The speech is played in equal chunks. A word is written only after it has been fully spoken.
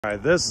All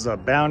right, this is a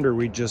bounder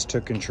we just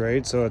took in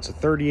trade, so it's a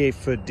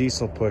 38-foot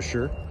diesel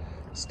pusher.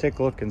 Let's take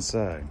a look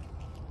inside.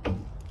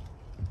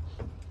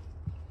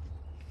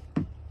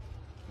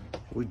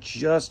 We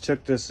just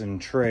took this in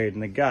trade,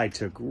 and the guy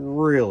took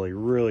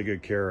really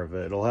good care of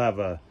it. It'll have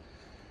a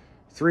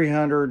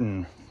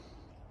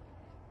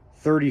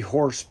 330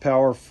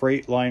 horsepower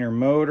Freightliner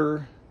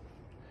motor.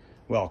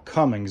 Well,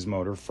 Cummins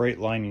motor,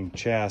 Freightliner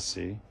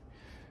chassis.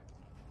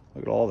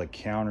 Look at all the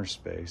counter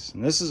space.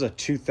 And this is a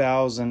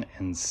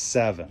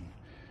 2007.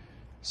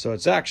 So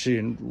it's actually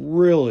in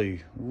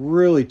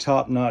really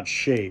top-notch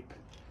shape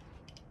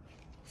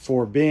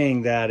for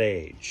being that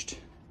aged.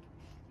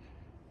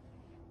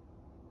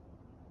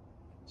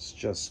 It's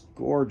just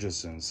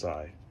gorgeous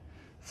inside.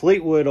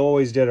 Fleetwood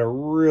always did a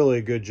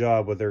really good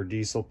job with their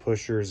diesel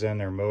pushers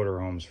and their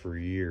motorhomes for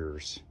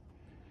years.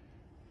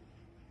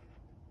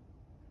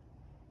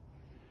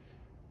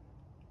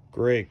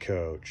 Great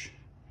coach.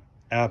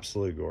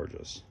 Absolutely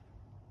gorgeous.